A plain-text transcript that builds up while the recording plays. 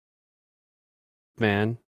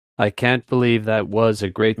Man, I can't believe that was a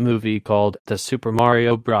great movie called The Super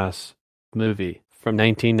Mario Bros. Movie from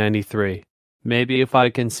 1993. Maybe if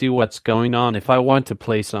I can see what's going on if I want to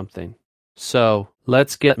play something. So,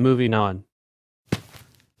 let's get moving on.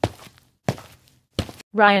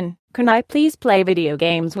 Ryan, can I please play video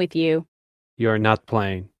games with you? You're not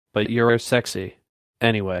playing, but you're sexy.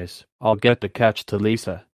 Anyways, I'll get the catch to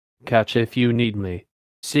Lisa. Catch if you need me.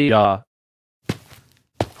 See ya.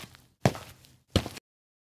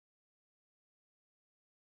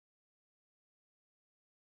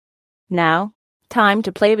 Now, time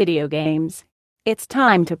to play video games. It's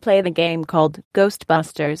time to play the game called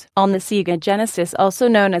Ghostbusters on the Sega Genesis, also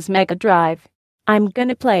known as Mega Drive. I'm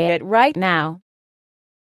gonna play it right now.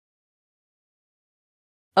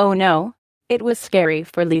 Oh no, it was scary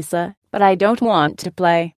for Lisa, but I don't want to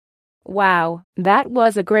play. Wow, that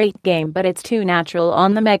was a great game, but it's too natural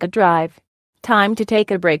on the Mega Drive. Time to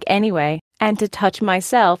take a break anyway, and to touch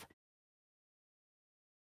myself.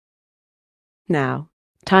 Now,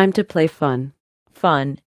 time to play fun.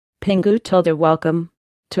 Pingu Tilda, welcome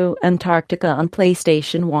to Antarctica on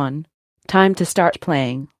PlayStation 1. Time to start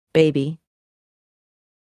playing, baby.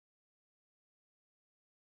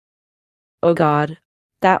 Oh god,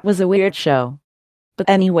 that was a weird show. But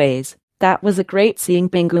anyways, that was a great seeing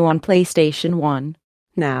Pingu on PlayStation 1.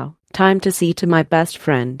 Now, time to see to my best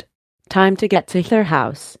friend. Time to get to their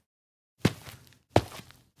house.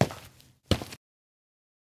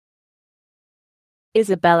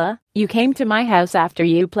 Isabella, you came to my house after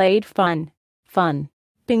you played Fun,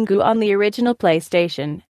 Pingu on the original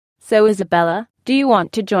PlayStation. So Isabella, do you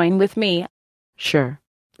want to join with me? Sure.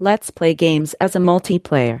 Let's play games as a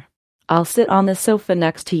multiplayer. I'll sit on the sofa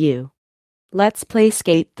next to you. Let's play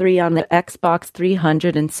Skate 3 on the Xbox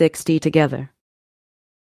 360 together.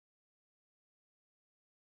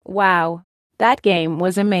 Wow, that game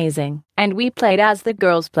was amazing, and we played as the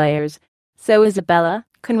girls players. So Isabella,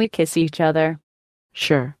 can we kiss each other?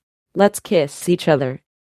 Sure. Let's kiss each other.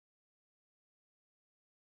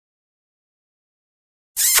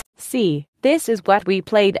 See, this is what we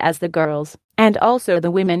played as the girls, and also the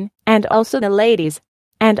women, and also the ladies.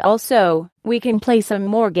 And also, we can play some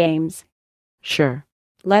more games. Sure.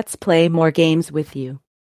 Let's play more games with you.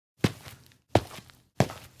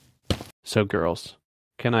 So girls,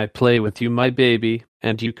 can I play with you, my baby,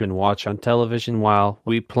 and you can watch on television while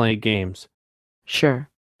we play games? Sure.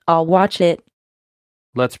 I'll watch it.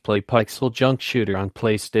 Let's play Pixel Junk Shooter on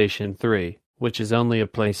PlayStation 3, which is only a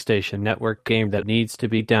PlayStation Network game that needs to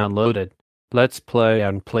be downloaded. Let's play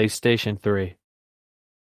on PlayStation 3.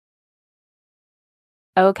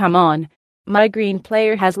 Oh come on. My green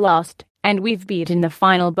player has lost, and we've beaten the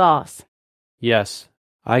final boss. Yes,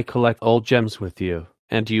 I collect old gems with you,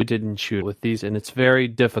 and you didn't shoot with these and it's very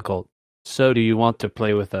difficult. So do you want to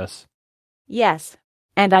play with us? Yes,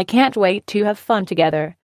 and I can't wait to have fun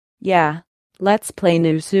together. Yeah. Let's play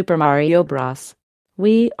New Super Mario Bros.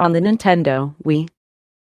 Wii on the Nintendo Wii.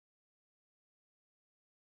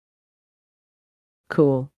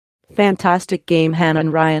 Cool. Fantastic game, Hannah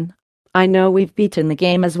and Ryan. I know we've beaten the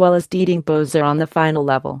game as well as beating Bowser on the final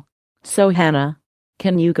level. So Hannah,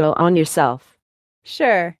 can you go on yourself?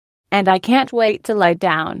 Sure, and I can't wait to lie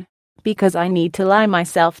down, because I need to lie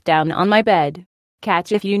myself down on my bed.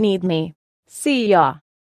 Catch if you need me. See ya.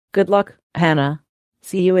 Good luck, Hannah.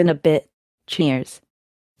 See you in a bit. Cheers.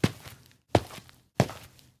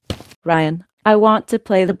 Ryan, I want to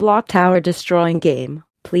play the block tower destroying game,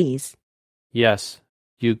 please. Yes,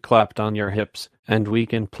 you clapped on your hips, and we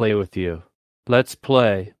can play with you. Let's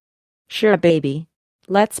play. Sure, baby.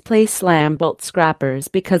 Let's play Slam Bolt Scrappers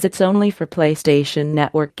because it's only for PlayStation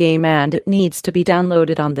Network game and it needs to be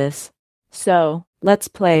downloaded on this. So, let's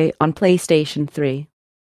play on PlayStation 3.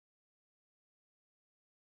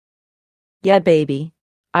 Yeah, baby.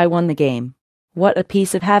 I won the game. What a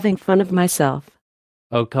piece of having fun of myself.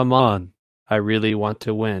 Oh, come on. I really want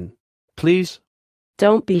to win. Please?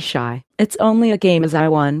 Don't be shy. It's only a game as I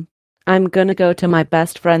won. I'm gonna go to my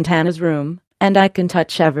best friend Hannah's room, and I can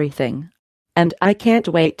touch everything. And I can't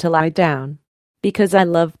wait to lie down. Because I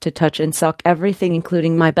love to touch and suck everything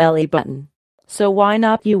including my belly button. So why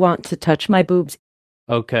not you want to touch my boobs?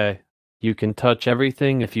 Okay. You can touch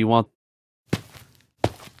everything if you want.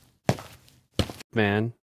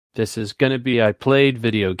 Man, this is gonna be I played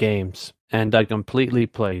video games, and I completely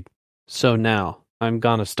played. So now, I'm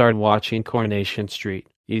gonna start watching Coronation Street,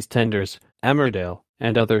 EastEnders, Emmerdale,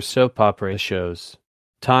 and other soap opera shows.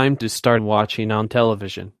 Time to start watching on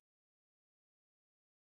television.